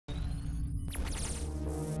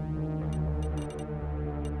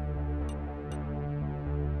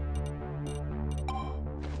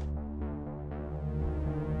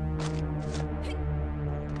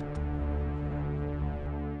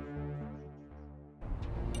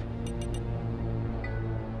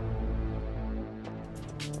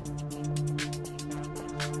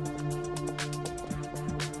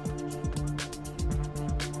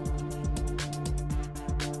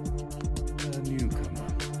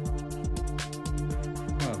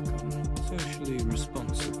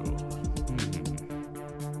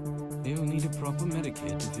proper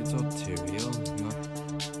medicate if it's arterial, not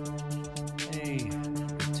a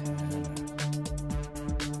return.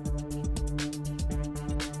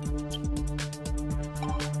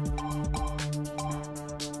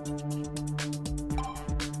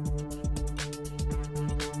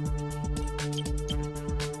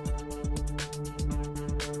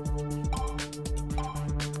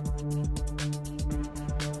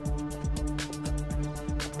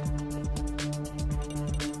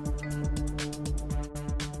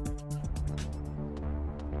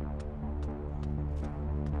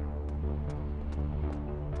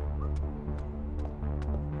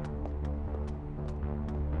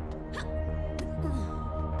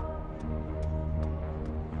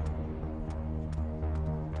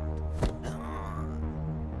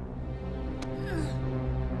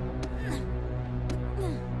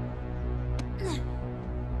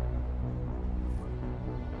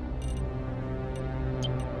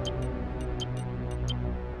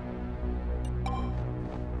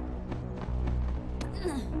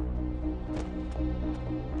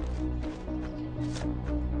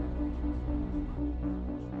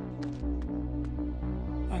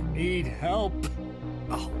 Need help.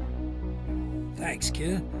 Oh. Thanks,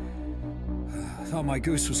 kid. I thought my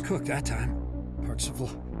goose was cooked that time. Perks of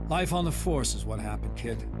life on the force is what happened,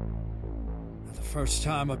 kid. Not the first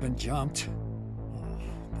time I've been jumped.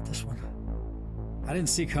 But this one, I didn't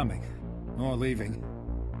see coming, nor leaving.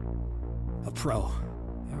 A pro.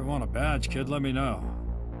 Ever want a badge, kid, let me know.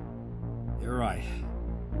 You're right.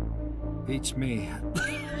 Beats me.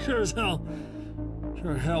 Sure as hell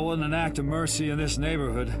wasn't an act of mercy in this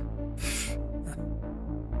neighborhood.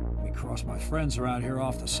 Let me cross my friends around here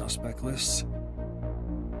off the suspect lists.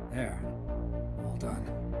 There. All done.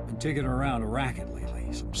 Been digging around a racket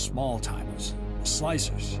lately. Some small-timers.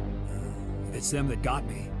 Slicers. If it's them that got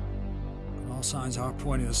me. But all signs are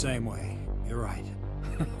pointing the same way. You're right.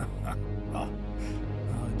 Oh.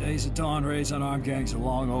 The days of dawn raids on armed gangs are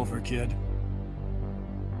long over, kid.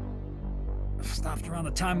 Stopped around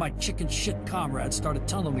the time my chicken shit comrades started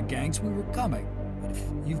telling the gangs we were coming. But if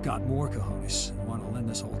you've got more cojones and want to lend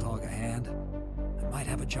this old dog a hand, I might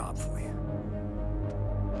have a job for you.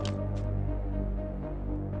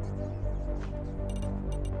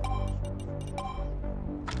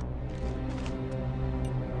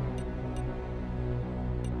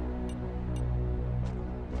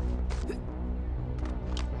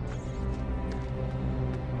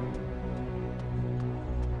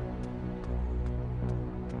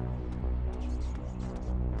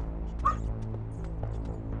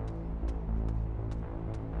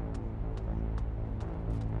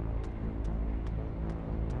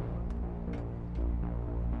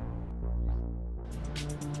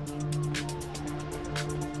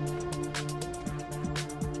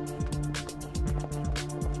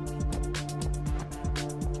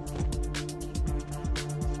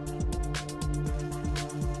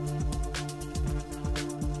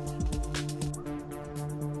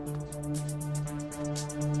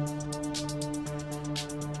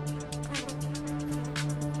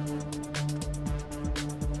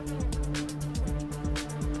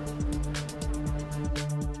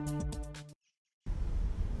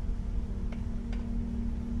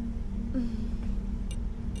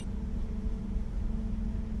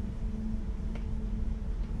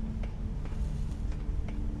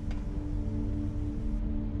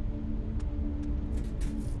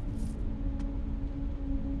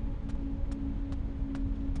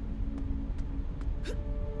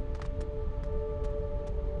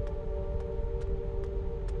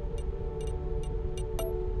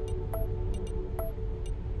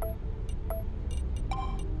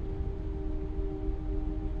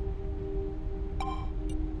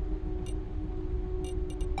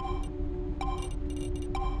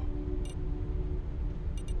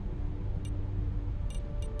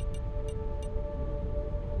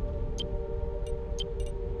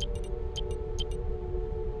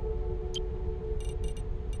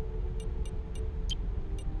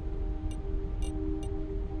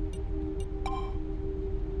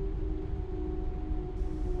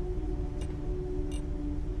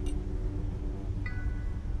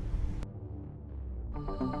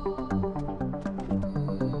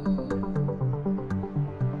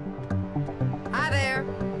 Hi there.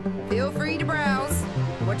 Feel free to browse.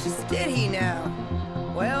 What just did he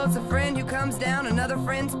know? Well, it's a friend who comes down another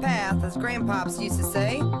friend's path, as grandpops used to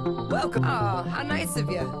say. Welcome. Oh, how nice of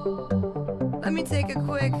you. Let me take a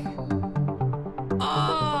quick...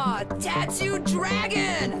 Oh, Tattooed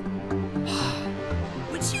Dragon!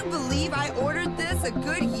 Would you believe I ordered this a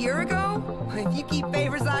good year ago? If you keep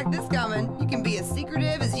favors like this coming, you can be as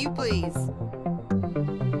secretive as you please.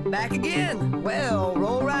 Back again. Well,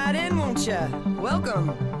 roll right in, won't ya?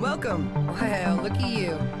 Welcome, welcome. Well, look at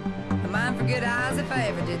you. A mind for good eyes if I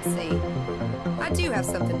ever did see. I do have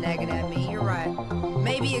something nagging at me, you're right.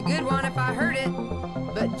 Maybe a good one if I heard it.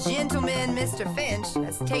 But gentleman Mr. Finch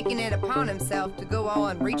has taken it upon himself to go all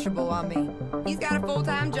unreachable on me. He's got a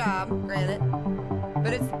full-time job, granted.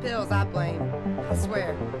 But it's the pills I blame, I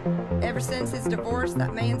swear. Ever since his divorce,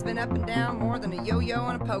 that man's been up and down more than a yo-yo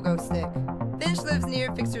on a pogo stick. Finch lives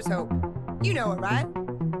near Fixer's Hope. You know it, right?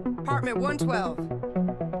 Apartment 112.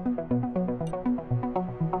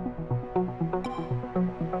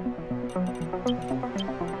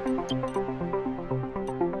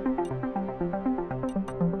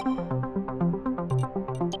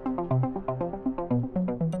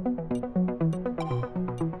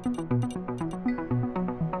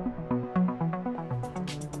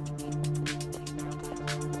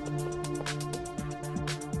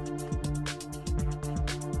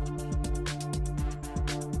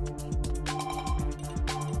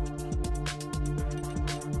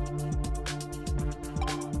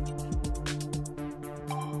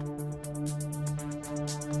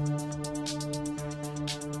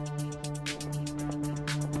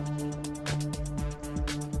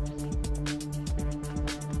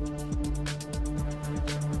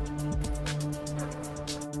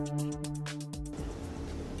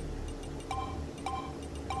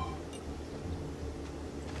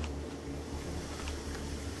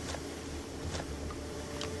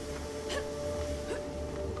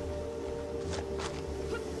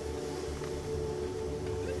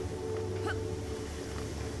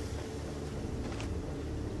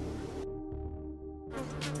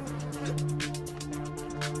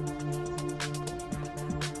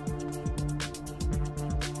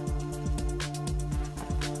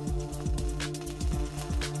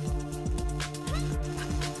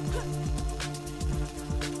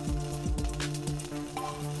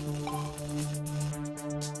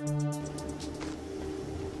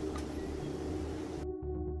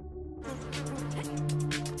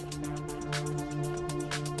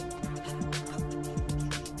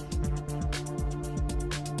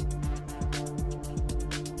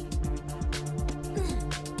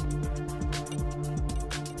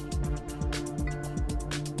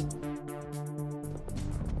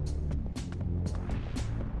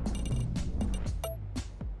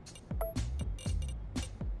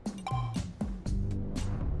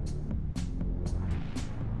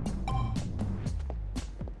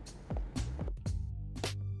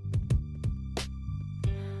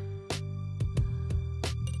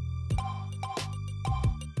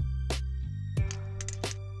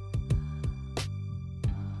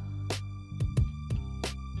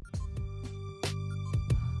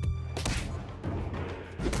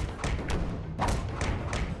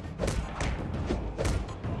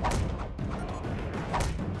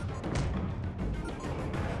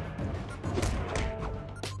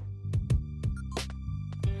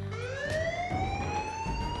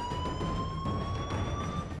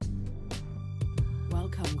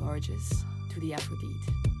 Gorgeous, to the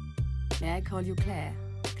Aphrodite. May I call you Claire?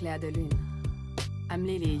 Claire de Lune. I'm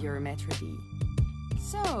Lily, your maître d'.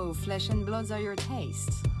 So, flesh and bloods are your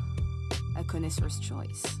taste. A connoisseur's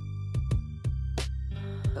choice.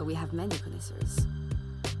 But we have many connoisseurs.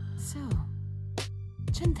 So,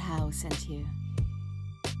 Chen Tao sent you.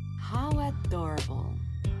 How adorable.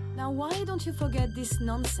 Now why don't you forget this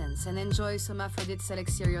nonsense and enjoy some Aphrodite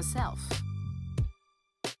elixir yourself?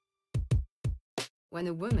 When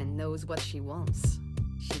a woman knows what she wants,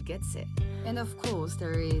 she gets it. And of course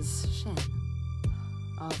there is Shen.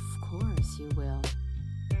 Of course you will.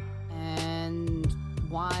 And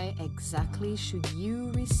why exactly should you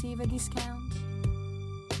receive a discount?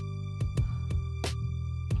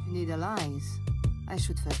 You need allies. I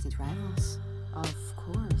should first need rivals. Of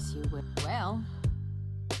course you will. Well...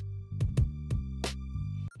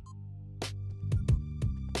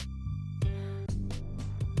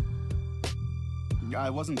 I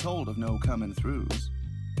wasn't told of no coming throughs.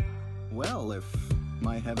 Well, if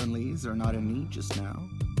my heavenlies are not in need just now,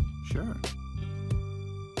 sure.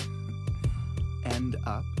 End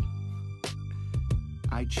up.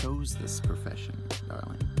 I chose this profession,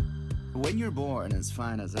 darling. When you're born as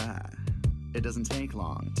fine as I, it doesn't take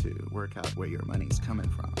long to work out where your money's coming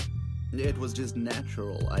from. It was just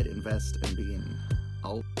natural I'd invest in being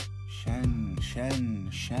all... Shen,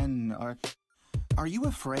 are you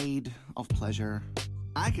afraid of pleasure?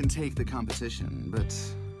 I can take the competition, but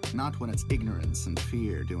not when it's ignorance and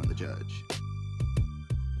fear doing the judge.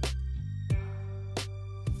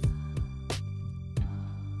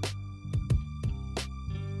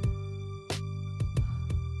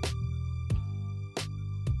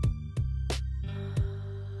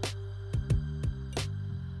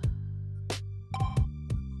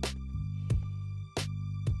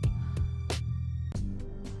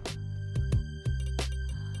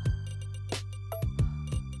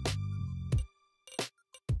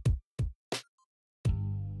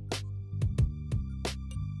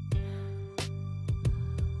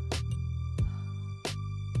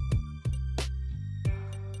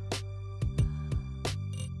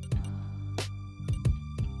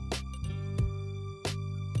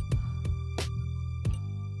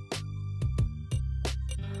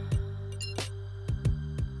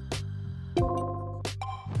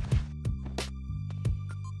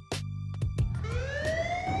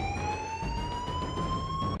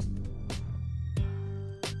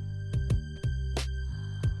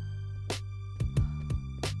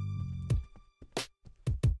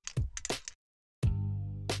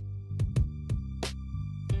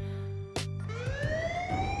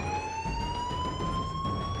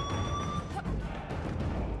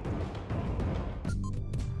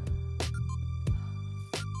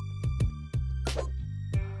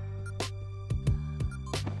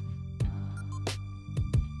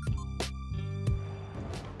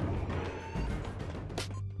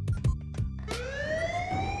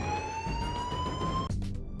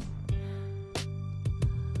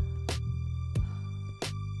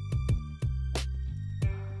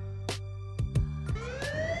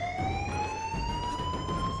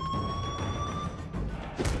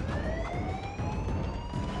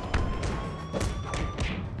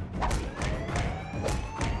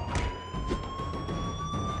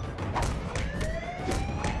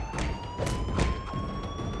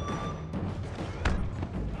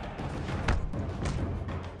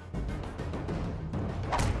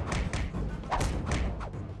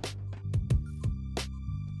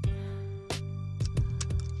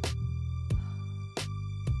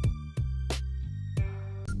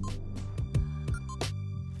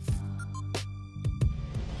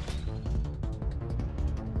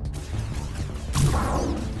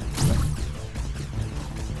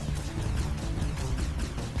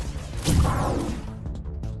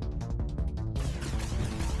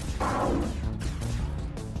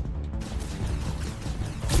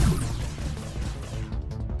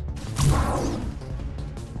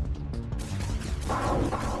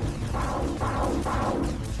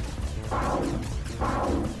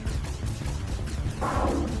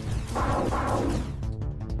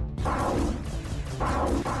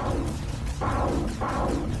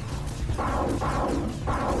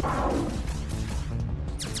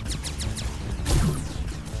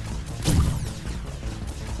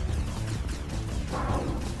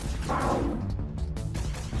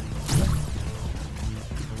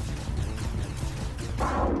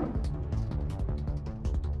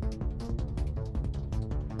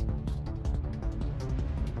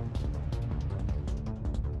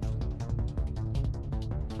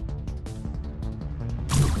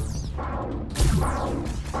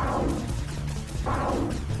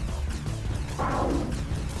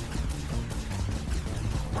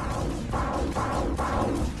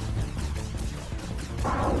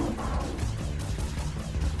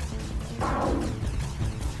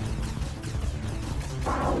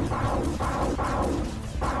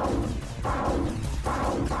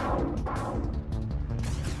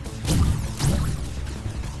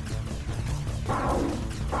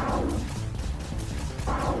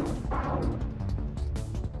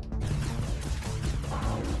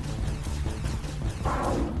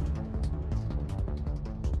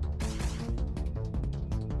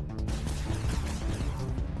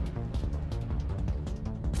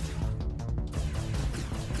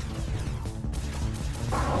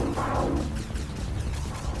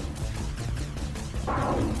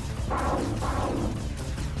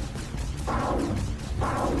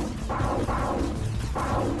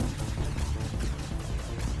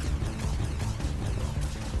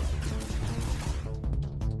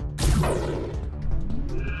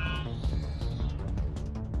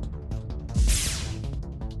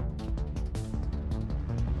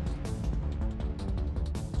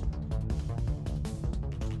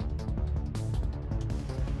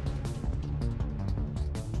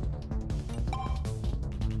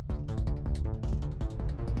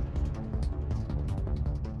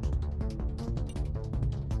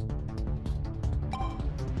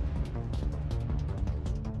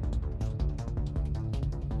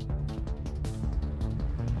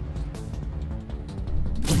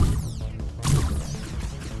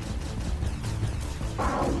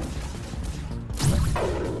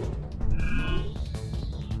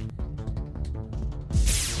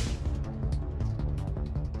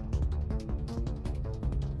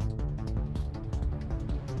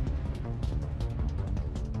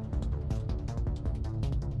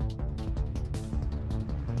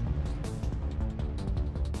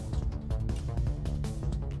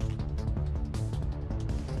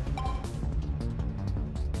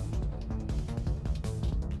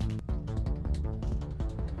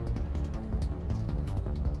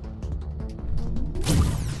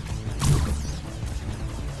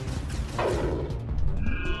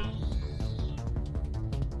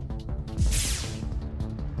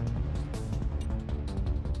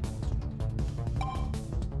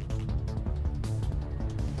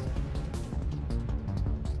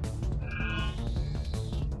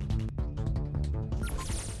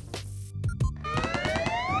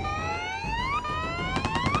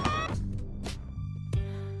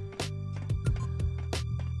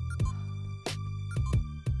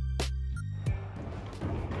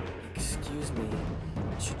 Excuse me,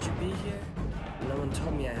 should you be here? No one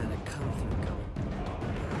told me I had a comfort going.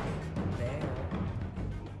 There.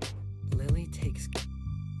 Lily takes.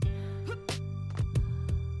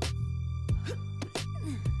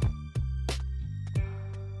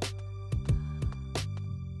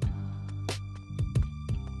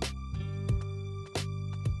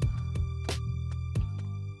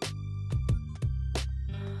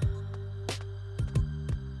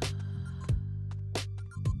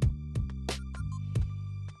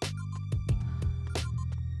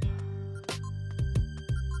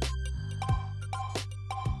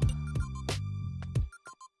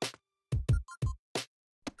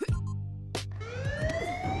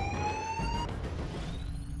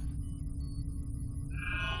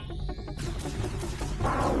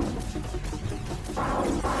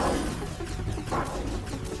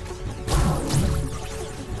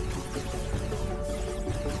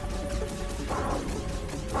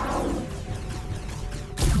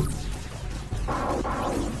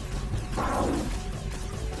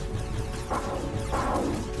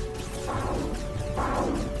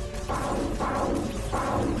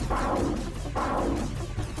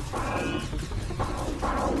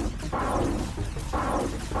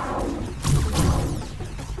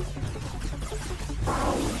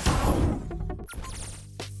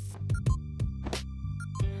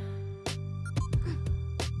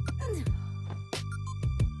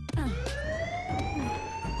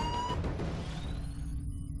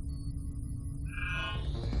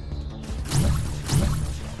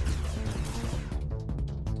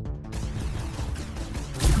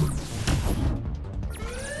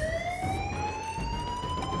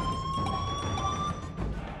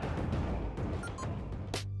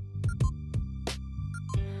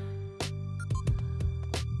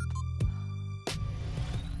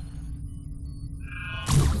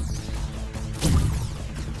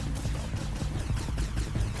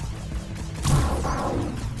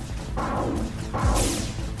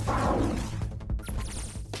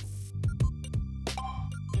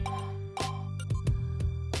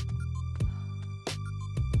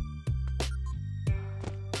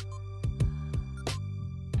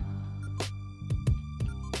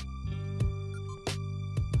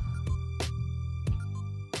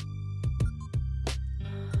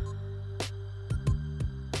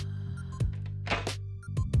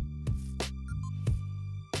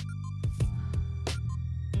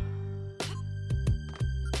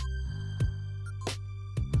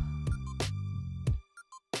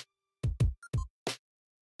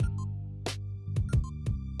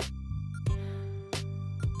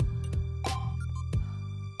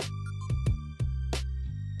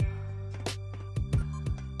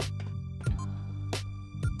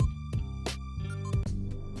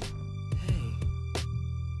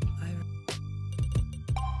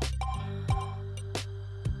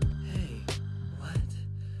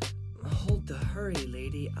 hurry,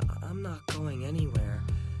 lady. I'm not going anywhere.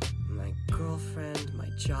 My girlfriend, my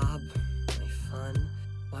job, my fun.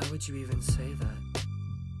 Why would you even say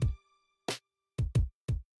that?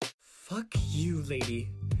 Fuck you, lady.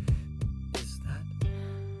 Is that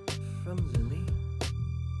from Lily?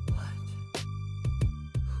 What?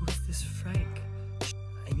 Who is this Frank?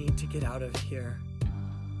 I need to get out of here.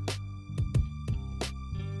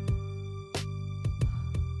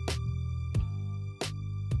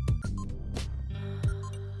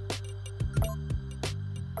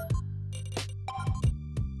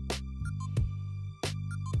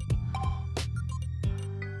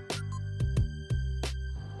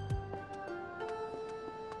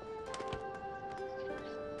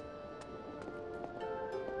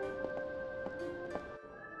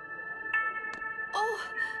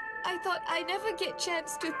 I thought I never get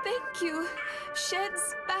chance to thank you.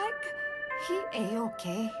 Shen's back. He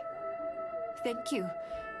A-okay. Thank you.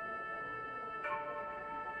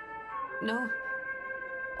 No.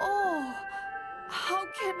 Oh, how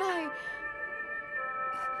can I?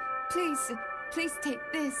 Please take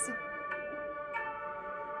this.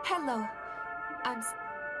 Hello. I'm...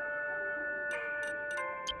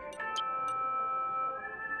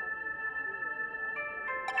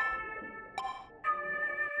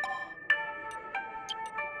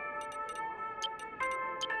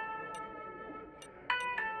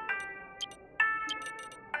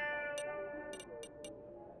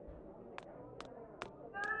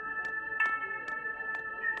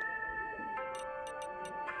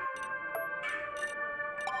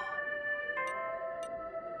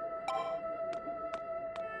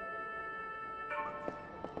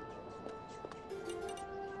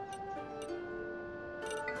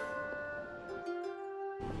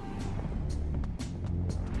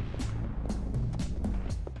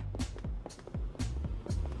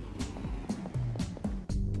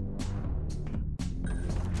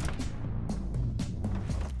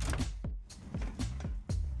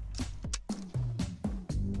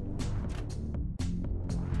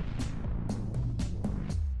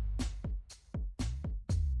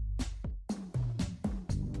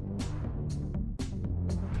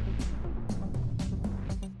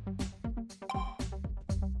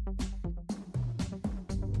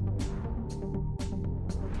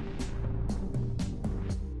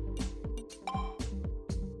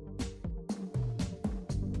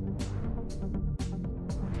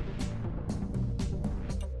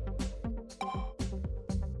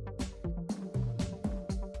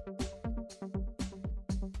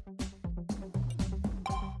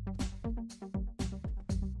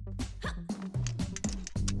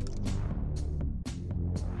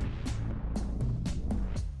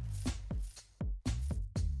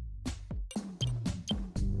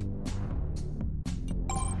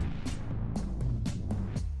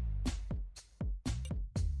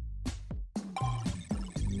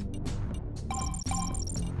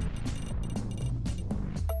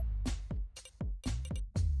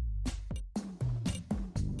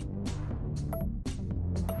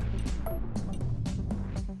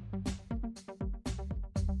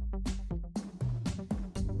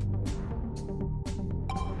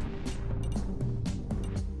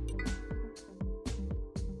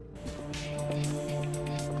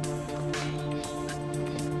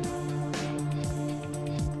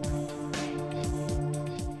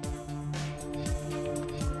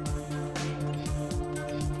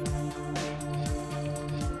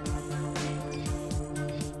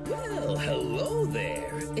 Hello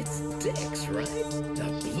there. It's Dex, right? The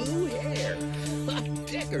blue hair.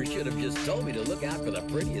 Decker should have just told me to look out for the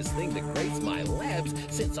prettiest thing that grace my labs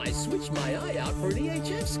since I switched my eye out for an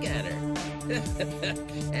EHF scanner.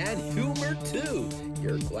 And humor, too.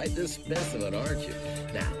 You're quite the specimen, aren't you?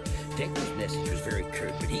 Now, Decker's message was very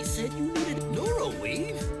curt, but he said you needed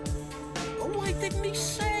Neuroweave. Oh, why didn't he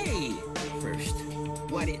say? First,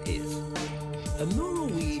 what it is. A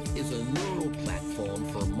Neuroweave is a neural platform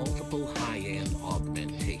for multiple high-end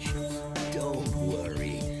augmentations. Don't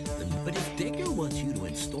worry. But if Decker wants you to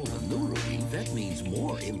install a Neuroweave, that means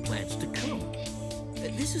more implants to come.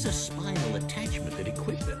 This is a spinal attachment and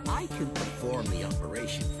equipment. I can perform the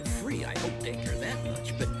operation for free. I hope Decker that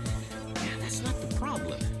much, but that's not the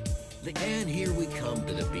problem. And here we come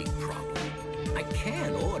to the big problem. I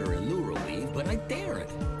can order a Neuroweave, but I daren't.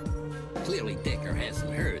 Clearly, Decker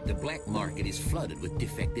hasn't heard the black market is flooded with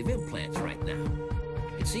defective implants right now.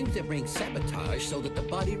 It seems they're being sabotaged so that the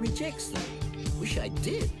body rejects them. Wish I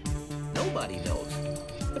did. Nobody knows.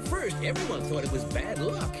 At first, everyone thought it was bad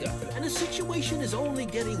luck, and the situation is only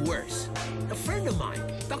getting worse. A friend of mine,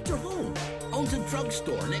 Dr. Holmes, owns a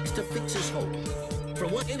drugstore next to Fixer's Home.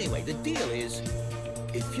 Anyway, the deal is,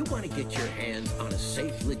 if you want to get your hands on a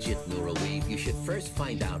safe, legit Neuroweave, you should first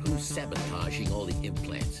find out who's sabotaging all the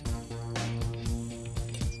implants.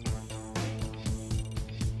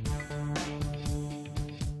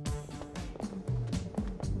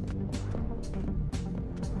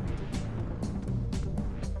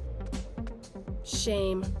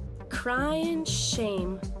 Shame. Crying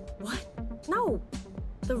shame. What? No!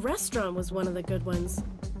 The restaurant was one of the good ones.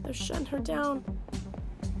 They're shutting her down.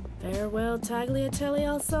 Farewell, tagliatelle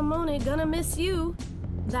al salmone, gonna miss you.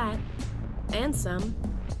 That. And some.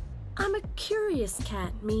 I'm a curious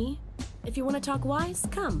cat, me. If you want to talk wise,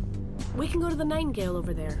 come. We can go to the Nightingale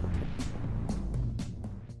over there.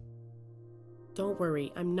 Don't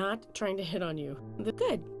worry, I'm not trying to hit on you.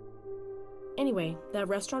 Good. Anyway, that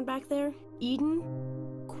restaurant back there, Eden,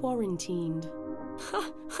 quarantined.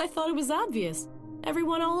 Ha! I thought it was obvious.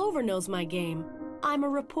 Everyone all over knows my game. I'm a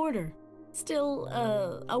reporter. Still,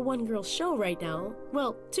 a one-girl show right now.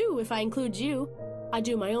 Well, two if I include you. I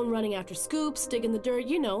do my own running after scoops, dig in the dirt,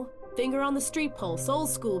 you know. Finger on the street pulse, old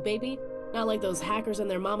school, baby. Not like those hackers in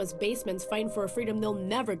their mama's basements fighting for a freedom they'll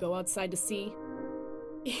never go outside to see.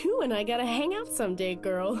 You and I gotta hang out someday,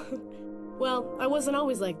 girl. Well, I wasn't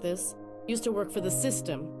always like this. Used to work for the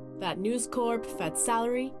system. Fat News Corp, fat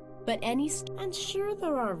salary. But and sure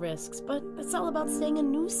there are risks, but it's all about staying a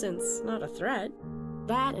nuisance, not a threat.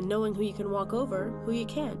 That and knowing who you can walk over, who you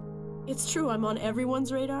can't. It's true I'm on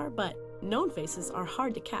everyone's radar, but known faces are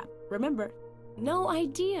hard to cap. Remember, no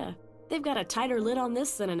idea. They've got a tighter lid on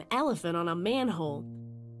this than an elephant on a manhole.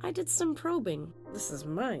 I did some probing. This is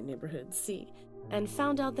my neighborhood, see? And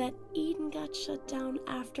found out that Eden got shut down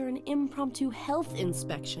after an impromptu health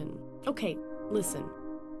inspection. Okay, listen.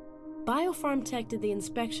 Biopharm Tech did the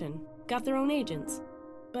inspection, got their own agents.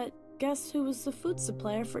 But guess who was the food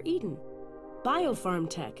supplier for Eden? Biopharm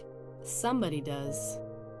Tech. Somebody does.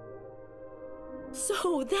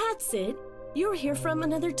 So that's it. You're here from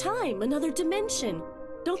another time, another dimension.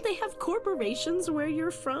 Don't they have corporations where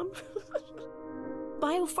you're from?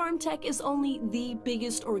 Biopharm Tech is only the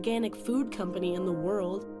biggest organic food company in the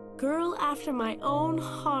world. Girl after my own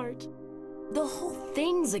heart. The whole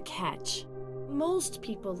thing's a catch. Most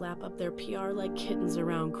people lap up their PR like kittens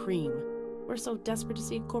around cream. We're so desperate to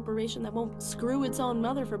see a corporation that won't screw its own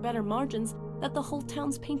mother for better margins that the whole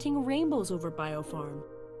town's painting rainbows over Biopharm.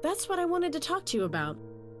 That's what I wanted to talk to you about.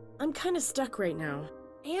 I'm kind of stuck right now.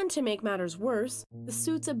 And to make matters worse, the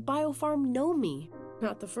suits at Biopharm know me.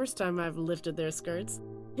 Not the first time I've lifted their skirts.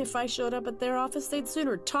 If I showed up at their office, they'd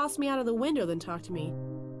sooner toss me out of the window than talk to me.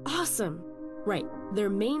 Awesome! Right, their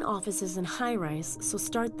main office is in High Rise, so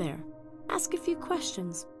start there. Ask a few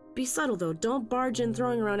questions. Be subtle though, don't barge in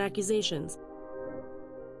throwing around accusations.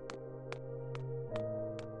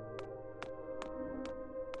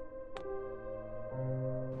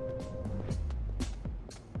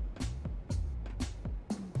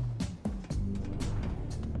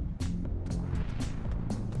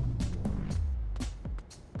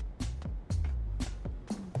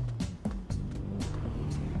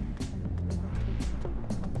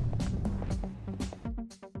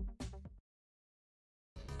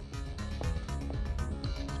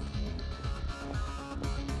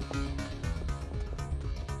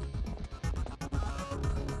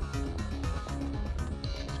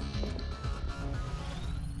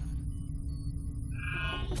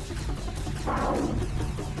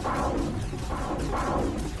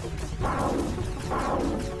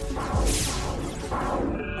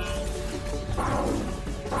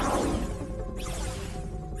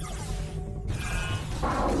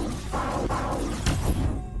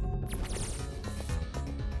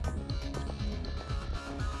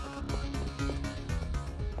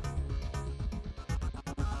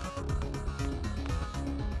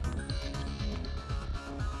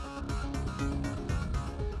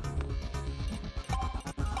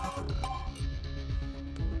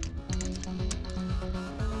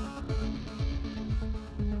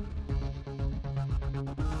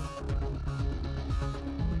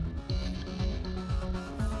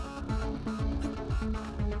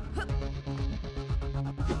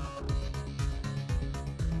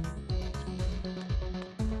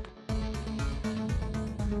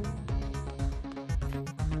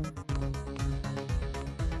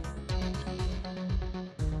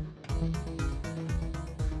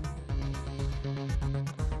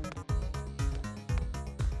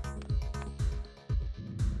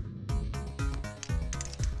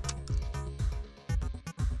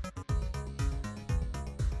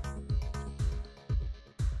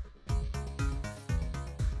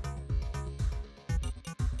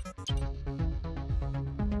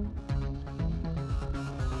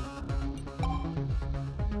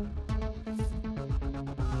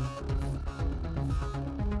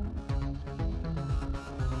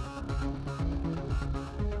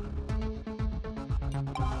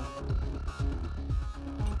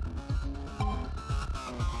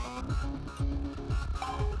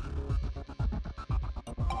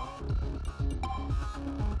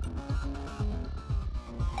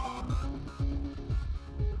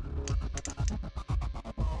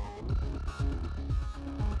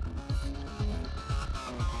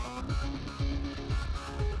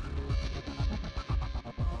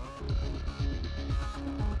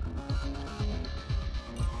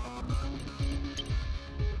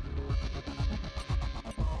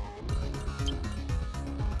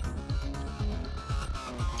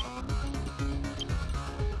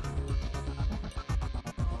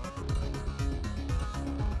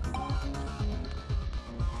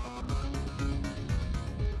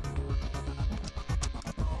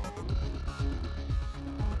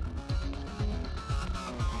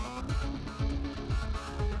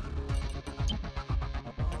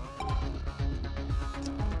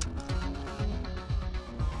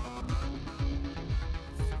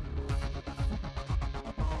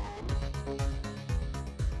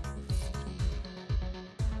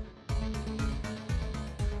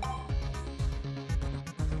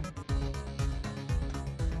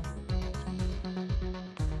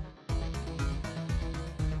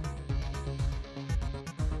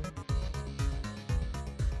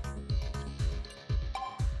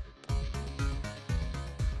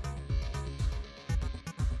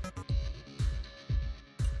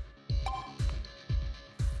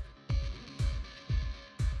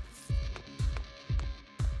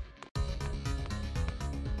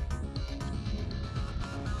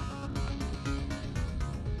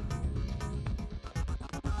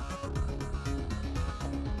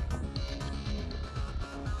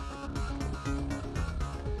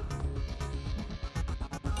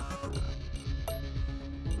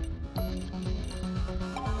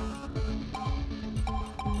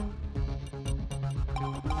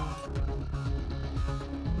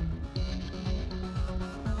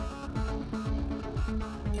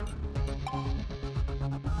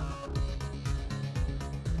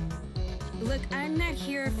 Look, I'm not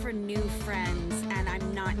here for new friends, and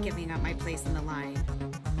I'm not giving up my place in the line.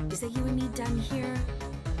 Is that you and me done here?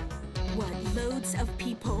 What, loads of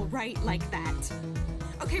people write like that?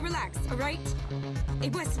 Okay, relax, all right?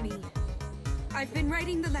 It was me. I've been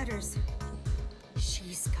writing the letters.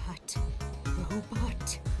 She's got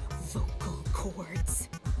robot vocal cords.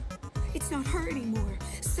 It's not her anymore.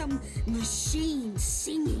 Some machine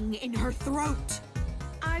singing in her throat.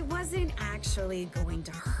 I wasn't actually going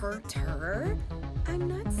to hurt her. I'm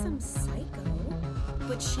not some psycho.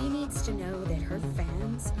 But she needs to know that her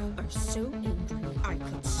fans are so angry I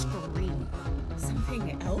could scream.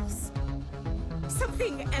 Something else?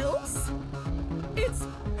 Something else? It's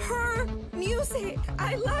her music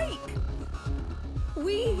I like.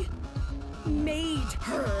 We made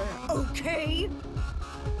her, okay?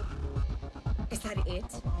 Is that it?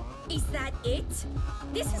 Is that it?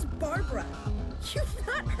 This is Barbara. You've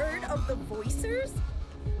not heard of the Voicers?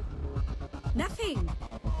 Nothing.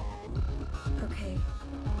 Okay,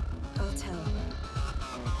 I'll tell.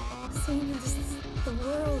 Seeing as the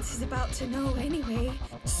world is about to know anyway,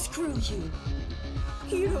 screw you.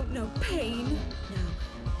 You don't know pain.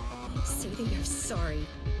 Now, say that you're sorry.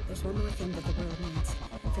 There's one more thing that the world needs.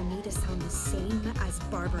 For me to sound the same as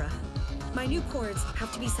Barbara. My new chords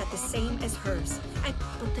have to be set the same as hers.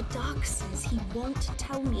 But the doc says he won't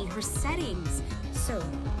tell me her settings. So,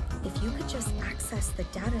 if you could just access the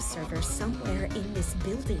data server somewhere in this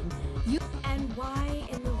building, you... And why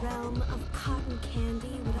in the realm of cotton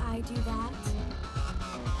candy would I do that?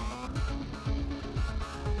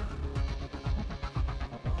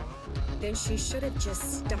 Then she should have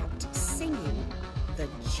just stopped singing the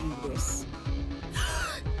Judas.